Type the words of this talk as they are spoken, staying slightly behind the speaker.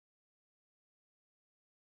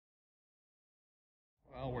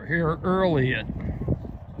Well, we're here early at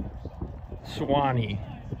Swanee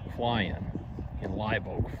Fly-In in Live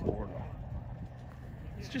Oak, Florida.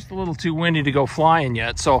 It's just a little too windy to go flying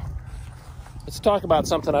yet, so let's talk about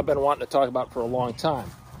something I've been wanting to talk about for a long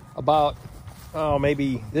time. About,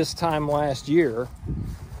 maybe this time last year,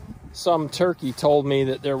 some turkey told me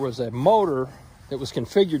that there was a motor that was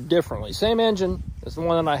configured differently. Same engine as the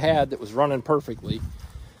one that I had that was running perfectly,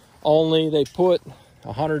 only they put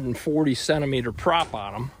 140 centimeter prop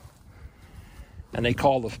on them, and they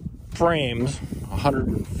call the frames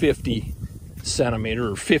 150 centimeter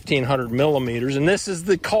or 1500 millimeters, and this is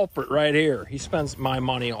the culprit right here. He spends my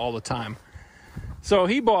money all the time. So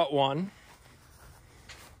he bought one,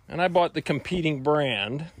 and I bought the competing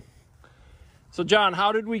brand. So John,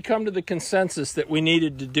 how did we come to the consensus that we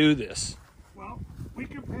needed to do this? Well, we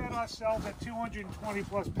compared ourselves at 220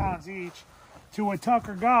 plus pounds each to a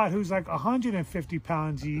Tucker God who's like 150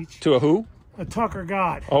 pounds each. To a who? A Tucker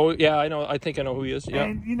God. Oh, yeah, I know. I think I know who he is. Yeah.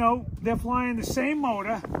 And, you know, they're flying the same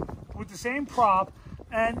motor with the same prop,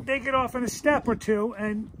 and they get off in a step or two,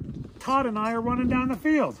 and Todd and I are running down the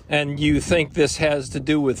field. And you think this has to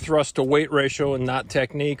do with thrust to weight ratio and not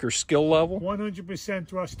technique or skill level? 100%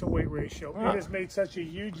 thrust to weight ratio. It has made such a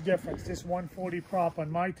huge difference, this 140 prop on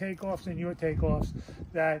my takeoffs and your takeoffs,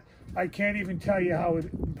 that I can't even tell you how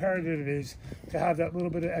imperative it is to have that little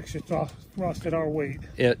bit of extra thrust at our weight.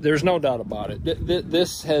 Yeah, there's no doubt about it.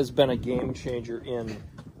 This has been a game changer in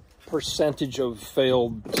percentage of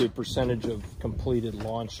failed to percentage of completed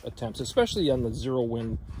launch attempts, especially on the zero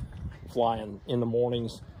wind flying in the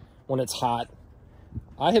mornings when it's hot.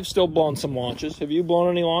 I have still blown some launches. Have you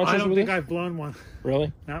blown any launches? I don't with think it? I've blown one.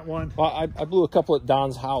 Really? Not one. Well, I blew a couple at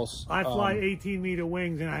Don's house. I fly 18-meter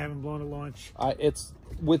wings, and I haven't blown a launch. It's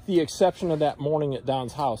with the exception of that morning at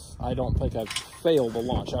Don's house, I don't think I've failed a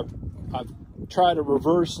launch. I've tried a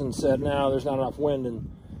reverse and said, no, there's not enough wind,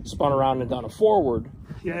 and spun around and done a forward.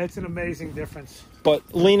 Yeah, it's an amazing difference.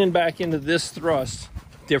 But leaning back into this thrust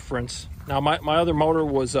difference. Now, my other motor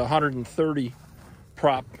was 130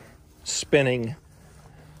 prop spinning,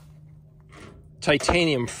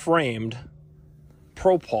 titanium framed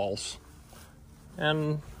ProPulse.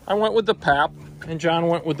 And I went with the PAP, and John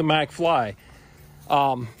went with the McFly.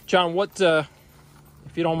 John, what, if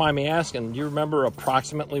you don't mind me asking, do you remember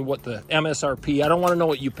approximately what the MSRP? I don't want to know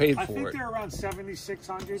what you paid for it. I think they're around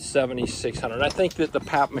 7,600. 7,600. I think that the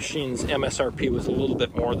PAP machine's MSRP was a little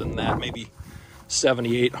bit more than that, maybe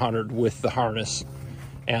 7,800 with the harness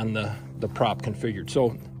and the prop configured.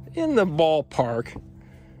 So in the ballpark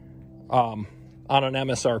on an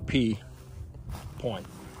MSRP point.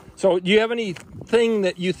 So do you have anything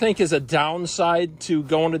that you think is a downside to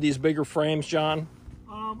going to these bigger frames, John?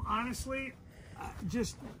 Honestly,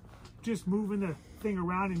 just moving the thing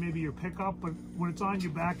around and maybe your pickup, but when it's on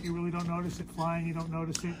your back, you really don't notice it flying. You don't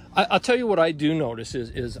notice it. I'll tell you what I do notice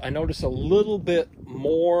is I notice a little bit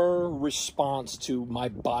more response to my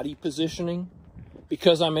body positioning,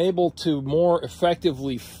 because I'm able to more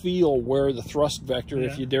effectively feel where the thrust vector,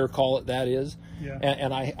 if you dare call it that, is. Yeah.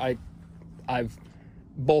 And I've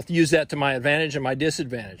both used that to my advantage and my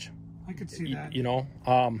disadvantage. I could see that. You know,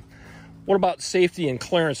 what about safety and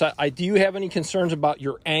clearance? Do you have any concerns about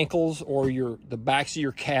your ankles or the backs of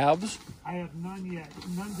your calves? I have none yet.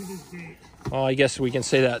 None to this date. Well, I guess we can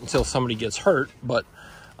say that until somebody gets hurt. But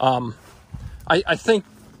I think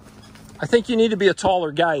you need to be a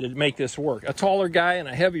taller guy to make this work. A taller guy and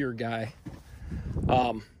a heavier guy.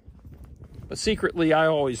 But secretly, I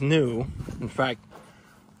always knew. In fact,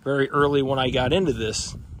 very early when I got into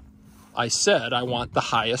this, I said I want the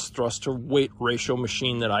highest thrust to weight ratio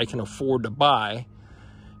machine that I can afford to buy,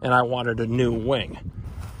 and I wanted a new wing.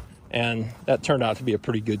 And that turned out to be a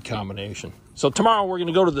pretty good combination. So tomorrow we're going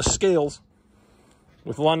to go to the scales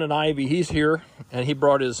with London Ivy. He's here, and he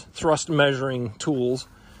brought his thrust measuring tools.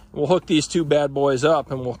 We'll hook these two bad boys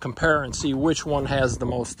up, and we'll compare and see which one has the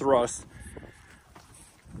most thrust.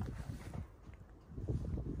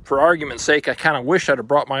 For argument's sake, I kind of wish I'd have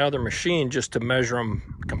brought my other machine just to measure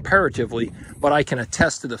them comparatively, but I can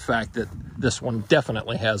attest to the fact that this one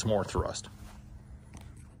definitely has more thrust.